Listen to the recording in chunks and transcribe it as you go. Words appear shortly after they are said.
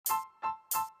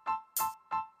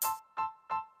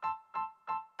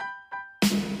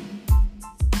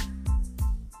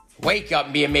Wake up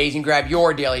and be amazing. Grab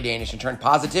your Daily Danish and turn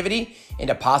positivity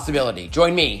into possibility.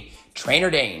 Join me,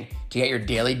 Trainer Dane, to get your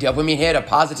daily dopamine hit of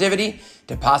positivity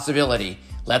to possibility.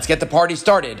 Let's get the party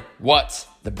started. What's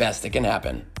the best that can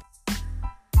happen?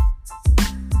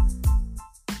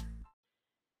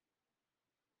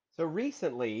 So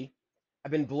recently,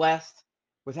 I've been blessed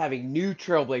with having new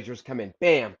trailblazers come in.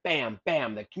 Bam, bam,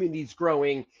 bam. The community's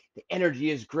growing. The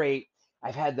energy is great.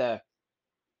 I've had the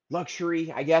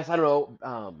luxury, I guess, I don't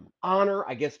know, honor,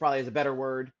 I guess probably is a better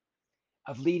word,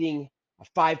 of leading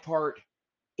a 5-part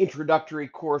introductory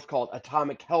course called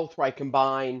Atomic Health, where I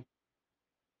combine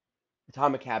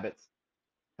atomic habits,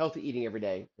 healthy eating every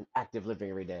day, and active living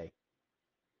every day.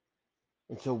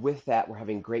 And so with that, we're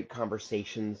having great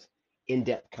conversations,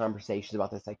 in-depth conversations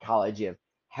about the psychology of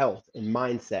health and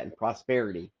mindset and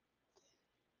prosperity.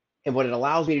 And what it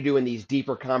allows me to do in these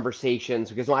deeper conversations,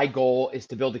 because my goal is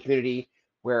to build a community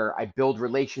where I build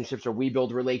relationships, or we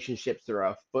build relationships that are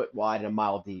a foot wide and a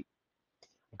mile deep.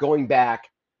 Going back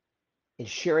and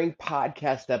sharing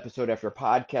podcast episode after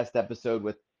podcast episode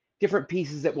with different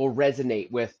pieces that will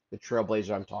resonate with the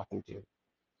trailblazer I'm talking to. You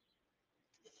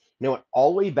know what?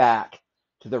 All the way back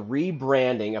to the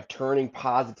rebranding of Turning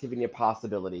Positivity into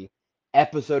Possibility,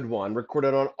 episode 1,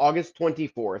 recorded on August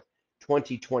 24th,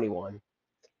 2021,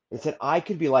 and said I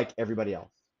could be like everybody else.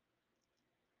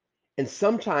 And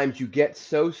sometimes you get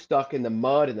so stuck in the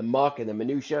mud and the muck and the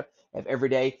minutia of every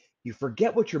day, you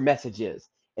forget what your message is.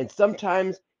 And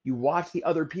sometimes you watch the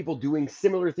other people doing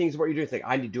similar things to what you're doing. Think,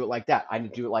 I need to do it like that. I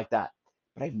need to do it like that.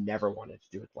 But I've never wanted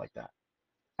to do it like that.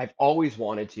 I've always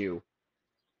wanted to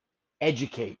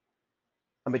educate.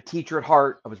 I'm a teacher at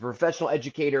heart. I was a professional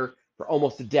educator for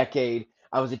almost a decade.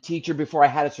 I was a teacher before I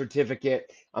had a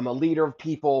certificate. I'm a leader of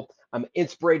people. I'm an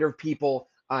inspirator of people.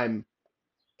 I'm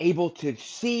able to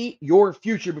see your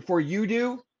future before you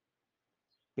do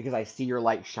because I see your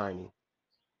light shining.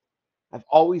 I've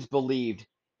always believed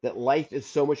that life is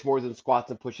so much more than squats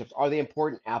and push-ups. Are they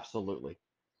important? Absolutely.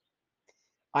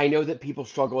 I know that people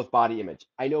struggle with body image.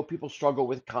 I know people struggle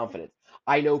with confidence.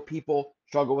 I know people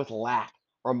struggle with lack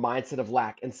or mindset of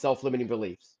lack and self-limiting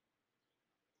beliefs.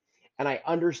 And I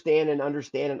understand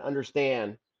that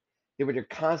when you're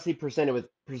constantly presented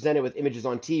with images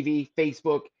on TV,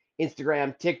 Facebook,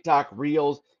 Instagram, TikTok,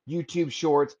 Reels, YouTube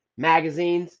Shorts,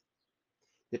 magazines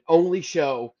that only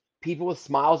show people with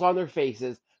smiles on their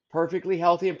faces, perfectly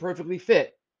healthy and perfectly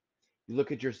fit, you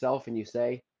look at yourself and you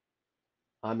say,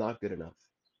 I'm not good enough.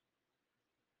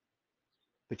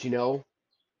 But you know,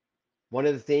 one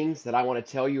of the things that I want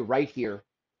to tell you right here,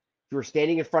 if you were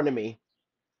standing in front of me,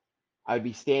 I would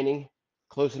be standing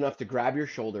close enough to grab your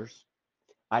shoulders.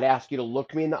 I'd ask you to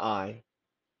look me in the eye,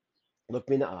 look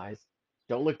me in the eyes.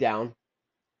 Don't look down.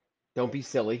 Don't be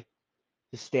silly.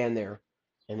 Just stand there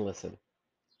and listen.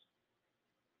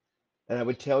 And I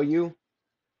would tell you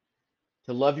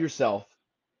to love yourself,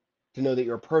 to know that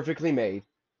you're perfectly made,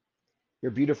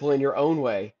 you're beautiful in your own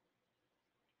way,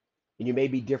 and you may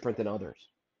be different than others,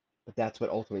 but that's what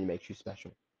ultimately makes you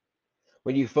special.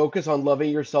 When you focus on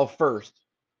loving yourself first,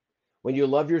 when you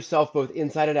love yourself both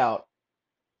inside and out,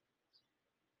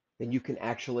 then you can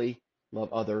actually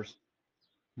love others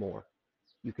more.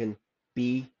 You can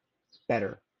be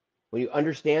better. When you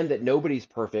understand that nobody's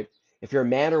perfect, if you're a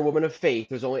man or woman of faith,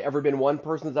 there's only ever been one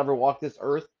person that's ever walked this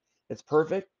earth that's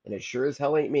perfect, and it sure as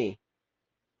hell ain't me.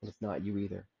 And it's not you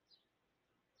either.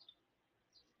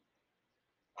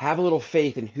 Have a little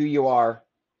faith in who you are,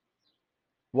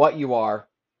 what you are,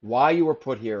 why you were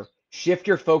put here. Shift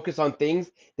your focus on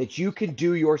things that you can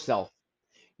do yourself.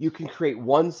 You can create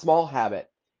one small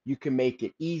habit. You can make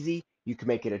it easy. You can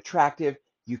make it attractive.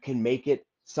 You can make it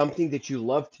something that you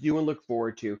love to do and look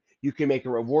forward to. You can make it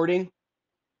rewarding.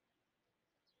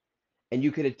 And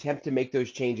you can attempt to make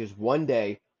those changes one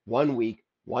day, 1 week,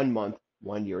 1 month,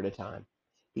 1 year at a time.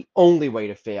 The only way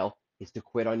to fail is to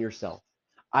quit on yourself.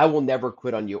 I will never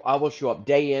quit on you. I will show up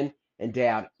day in and day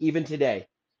out. Even today,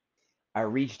 I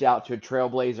reached out to a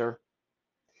trailblazer.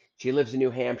 She lives in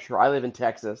New Hampshire. I live in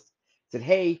Texas. Said,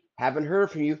 hey, haven't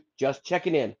heard from you. Just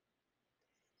checking in.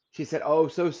 She said, oh,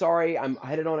 so sorry. I'm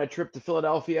headed on a trip to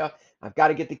Philadelphia. I've got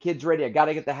to get the kids ready. I got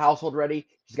to get the household ready.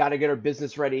 She's got to get her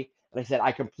business ready. And I said,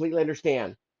 I completely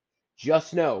understand.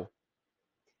 Just know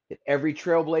that every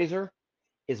trailblazer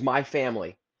is my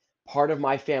family, part of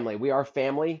my family. We are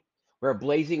family. We're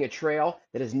blazing a trail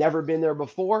that has never been there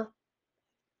before,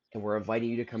 and we're inviting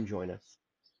you to come join us.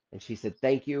 And she said,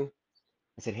 thank you.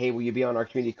 I said, hey, will you be on our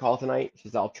community call tonight? She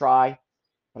says, I'll try,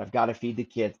 but I've got to feed the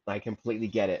kids. And I completely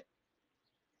get it.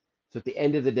 So at the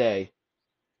end of the day,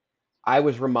 I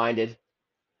was reminded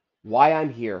why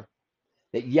I'm here,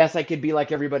 that yes, I could be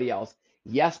like everybody else.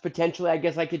 Yes, potentially, I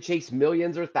guess I could chase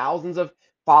millions or thousands of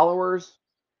followers,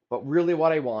 but really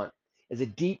what I want is a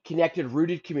deep, connected,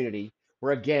 rooted community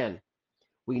where, again,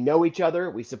 we know each other,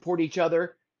 we support each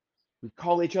other, we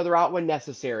call each other out when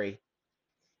necessary,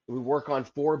 and we work on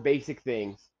four basic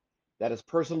things. That is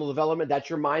personal development, that's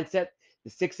your mindset,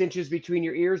 the 6 inches between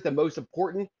your ears, the most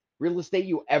important real estate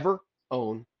you ever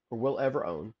own or will ever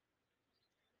own.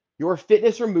 Your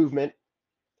fitness or movement,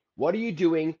 what are you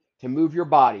doing to move your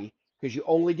body? Because you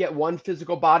only get one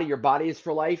physical body, your body is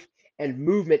for life, and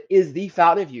movement is the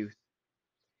fountain of youth.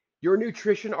 Your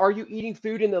nutrition, are you eating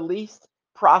food in the least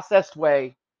processed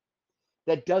way?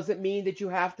 That doesn't mean that you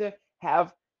have to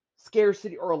have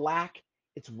scarcity or lack.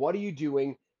 It's what are you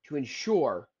doing to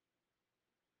ensure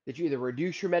that you either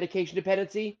reduce your medication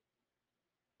dependency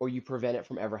or you prevent it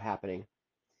from ever happening.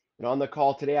 And on the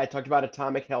call today, I talked about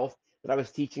atomic health that I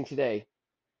was teaching today.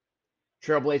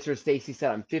 Trailblazer Stacy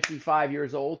said, I'm 55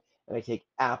 years old and I take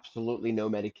absolutely no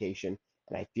medication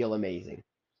and I feel amazing.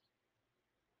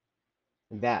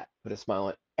 And that put a smile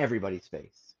on everybody's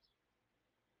face.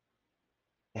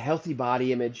 A healthy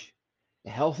body image, a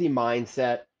healthy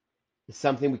mindset is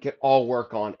something we can all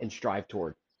work on and strive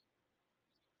toward.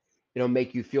 It'll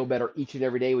make you feel better each and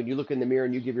every day when you look in the mirror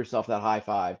and you give yourself that high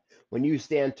five. When you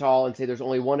stand tall and say, there's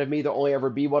only one of me, there'll only ever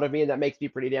be one of me, and that makes me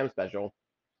pretty damn special.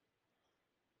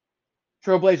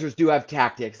 Trailblazers do have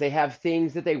tactics. They have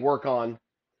things that they work on,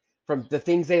 from the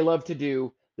things they love to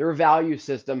do, their value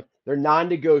system, their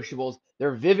non-negotiables,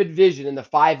 their vivid vision, and the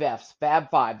 5 Fs, Fab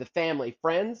Five, the family,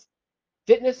 friends,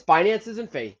 fitness, finances, and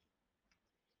faith.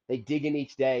 They dig in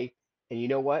each day, and you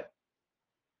know what?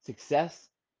 Success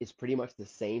is pretty much the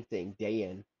same thing day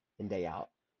in and day out.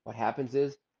 What happens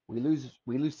is we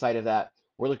lose sight of that.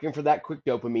 We're looking for that quick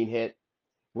dopamine hit.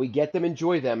 We get them,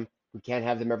 enjoy them. We can't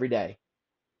have them every day.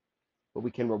 But we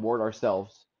can reward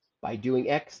ourselves. By doing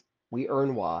X, we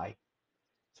earn Y.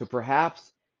 So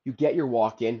perhaps you get your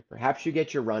walk in, perhaps you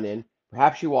get your run in,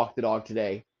 perhaps you walk the dog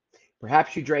today,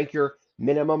 perhaps you drank your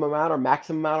minimum amount or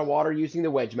maximum amount of water using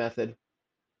the wedge method.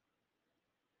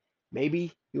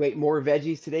 Maybe you ate more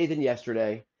veggies today than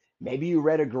yesterday. Maybe you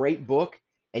read a great book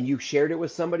and you shared it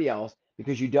with somebody else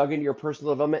because you dug into your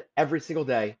personal development every single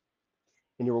day.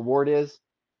 And your reward is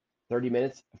 30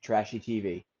 minutes of trashy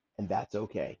TV, and that's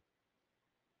okay.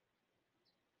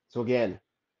 So again,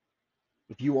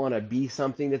 if you want to be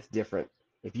something that's different,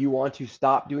 if you want to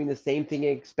stop doing the same thing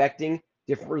and expecting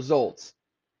different results,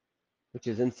 which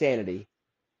is insanity,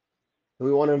 then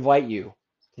we want to invite you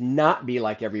to not be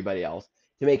like everybody else,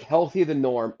 to make healthy the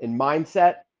norm in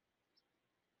mindset,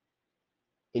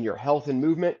 in your health and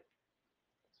movement,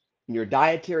 in your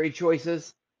dietary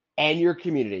choices, and your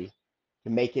community, to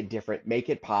make it different, make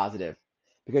it positive.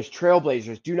 Because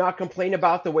trailblazers do not complain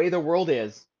about the way the world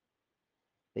is.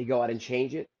 They go out and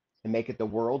change it and make it the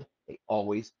world they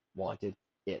always wanted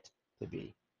it to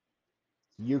be.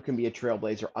 You can be a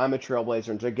trailblazer. I'm a trailblazer.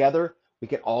 And together, we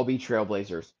can all be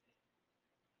trailblazers.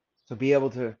 So be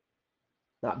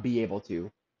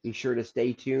sure to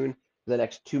stay tuned for the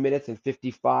next 2 minutes and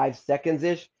 55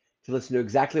 seconds-ish to listen to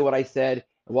exactly what I said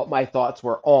and what my thoughts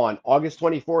were on August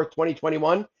 24th,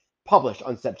 2021, published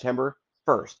on September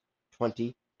 1st,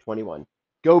 2021.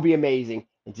 Go be amazing.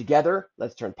 And together,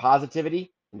 let's turn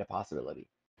positivity into possibility.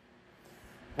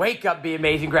 Wake up, be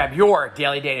amazing, grab your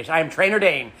Daily Danish. I am Trainer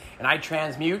Dane, and I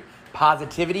transmute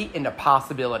positivity into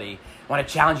possibility. I want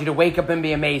to challenge you to wake up and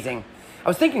be amazing. I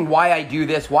was thinking why I do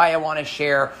this, why I want to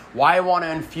share, why I want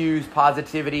to infuse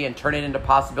positivity and turn it into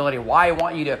possibility, why I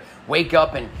want you to wake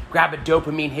up and grab a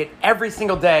dopamine hit every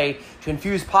single day to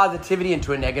infuse positivity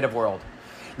into a negative world.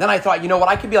 Then I thought, you know what,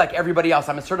 I could be like everybody else.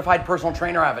 I'm a certified personal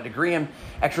trainer. I have a degree in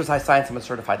exercise science. I'm a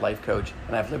certified life coach,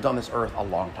 and I've lived on this earth a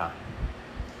long time.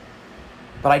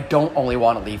 But I don't only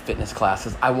want to leave fitness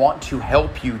classes. I want to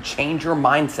help you change your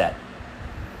mindset.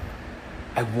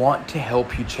 I want to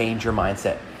help you change your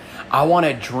mindset. I want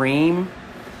to dream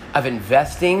of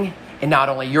investing in not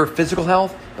only your physical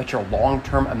health, but your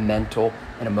long-term mental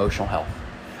and emotional health.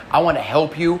 I want to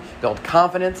help you build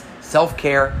confidence,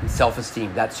 self-care, and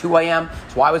self-esteem. That's who I am.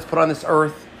 That's why I was put on this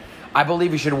earth. I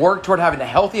believe we should work toward having the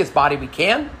healthiest body we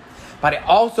can, but I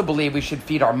also believe we should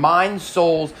feed our minds,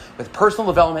 souls with personal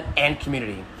development and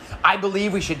community. I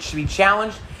believe we should be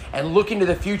challenged and look into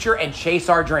the future and chase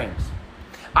our dreams.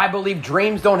 I believe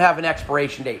dreams don't have an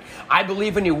expiration date. I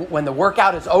believe when the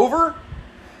workout is over,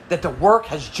 that the work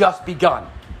has just begun.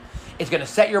 It's going to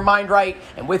set your mind right,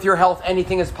 and with your health,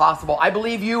 anything is possible. I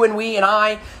believe you and we and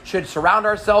I should surround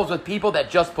ourselves with people that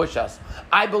just push us.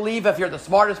 I believe if you're the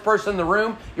smartest person in the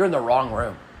room, you're in the wrong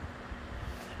room.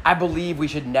 I believe we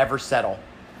should never settle.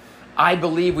 I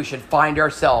believe we should find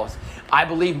ourselves. I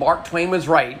believe Mark Twain was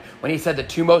right when he said the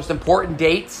two most important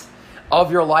dates of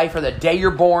your life are the day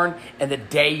you're born and the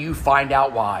day you find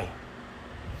out why.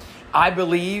 I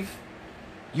believe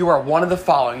you are one of the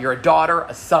following. You're a daughter,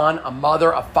 a son, a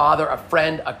mother, a father, a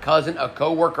friend, a cousin, a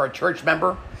coworker, a church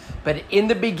member. But in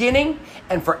the beginning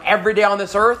and for every day on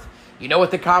this earth, you know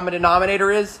what the common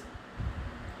denominator is?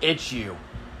 It's you.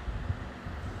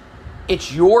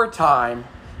 It's your time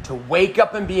to wake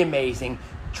up and be amazing,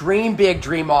 dream big,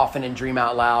 dream often, and dream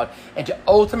out loud, and to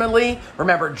ultimately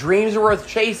remember dreams are worth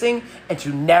chasing and to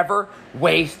never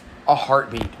waste a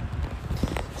heartbeat.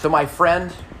 So my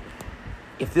friend,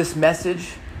 if this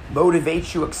message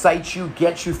motivates you, excites you,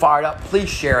 gets you fired up, please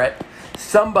share it.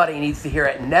 Somebody needs to hear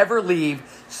it. Never leave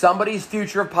somebody's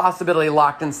future of possibility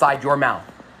locked inside your mouth.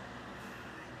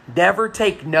 Never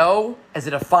take no as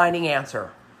a defining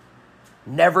answer.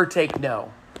 Never take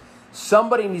no.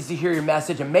 Somebody needs to hear your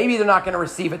message, and maybe they're not going to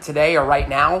receive it today or right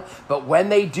now, but when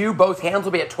they do, both hands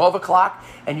will be at 12 o'clock,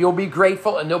 and you'll be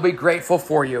grateful, and they'll be grateful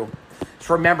for you.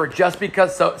 So remember, just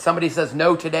because somebody says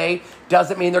no today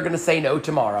doesn't mean they're going to say no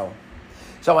tomorrow.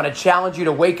 So I want to challenge you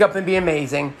to wake up and be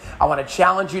amazing. I want to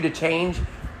challenge you to change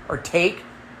or take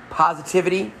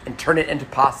positivity and turn it into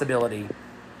possibility.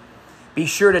 Be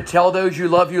sure to tell those you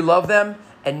love them,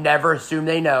 and never assume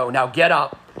they know. Now get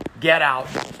up, get out,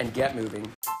 and get moving.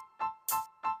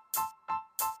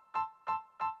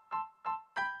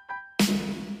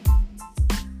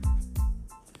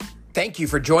 Thank you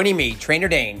for joining me, Trainer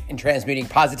Dane, in transmuting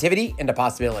positivity into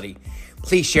possibility.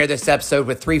 Please share this episode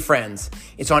with 3 friends.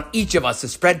 It's on each of us to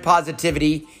spread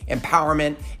positivity,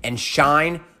 empowerment, and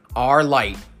shine our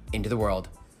light into the world.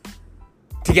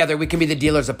 Together, we can be the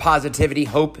dealers of positivity,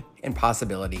 hope, and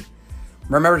possibility.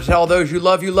 Remember to tell those you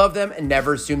love them, and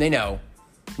never assume they know.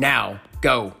 Now,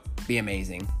 go be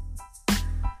amazing.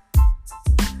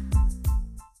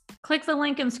 Click the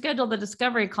link and schedule the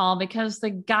discovery call, because the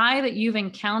guy that you've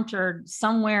encountered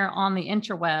somewhere on the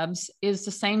interwebs is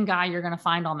the same guy you're going to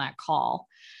find on that call.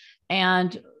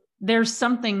 And there's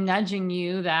something nudging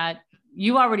you that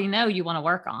you already know you want to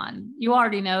work on. You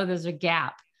already know there's a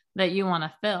gap that you want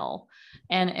to fill.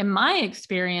 And in my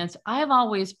experience, I've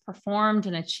always performed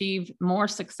and achieved more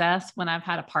success when I've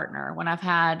had a partner, when I've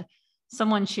had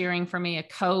someone cheering for me, a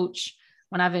coach,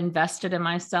 when I've invested in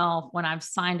myself, when I've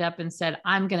signed up and said,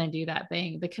 I'm going to do that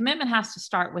thing. The commitment has to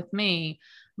start with me,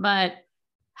 but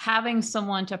having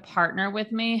someone to partner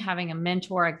with me, having a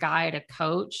mentor, a guide, a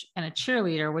coach, and a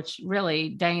cheerleader, which really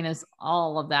Dane is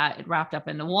all of that wrapped up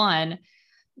into one,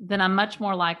 then I'm much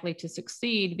more likely to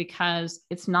succeed, because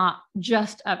it's not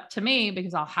just up to me,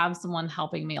 because I'll have someone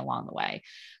helping me along the way.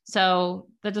 So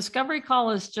the discovery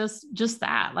call is just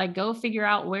that, like, go figure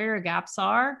out where your gaps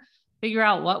are, figure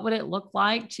out what would it look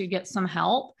like to get some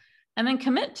help, and then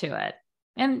commit to it.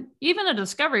 And even a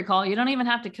discovery call, you don't even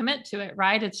have to commit to it,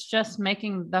 right? It's just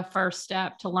making the first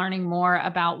step to learning more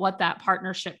about what that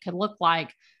partnership could look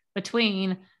like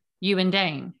between you and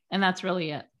Dane. And that's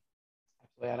really it.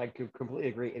 And I completely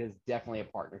agree. It is definitely a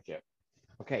partnership.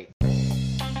 Okay.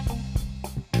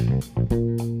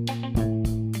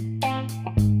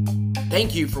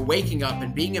 Thank you for waking up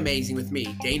and being amazing with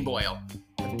me, Dane Boyle,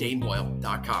 of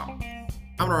DaneBoyle.com.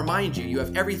 I want to remind you, you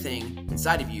have everything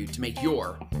inside of you to make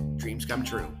your dreams come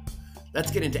true. Let's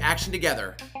get into action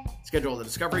together. Schedule the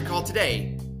discovery call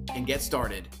today and get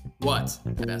started. What's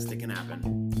the best that can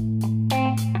happen?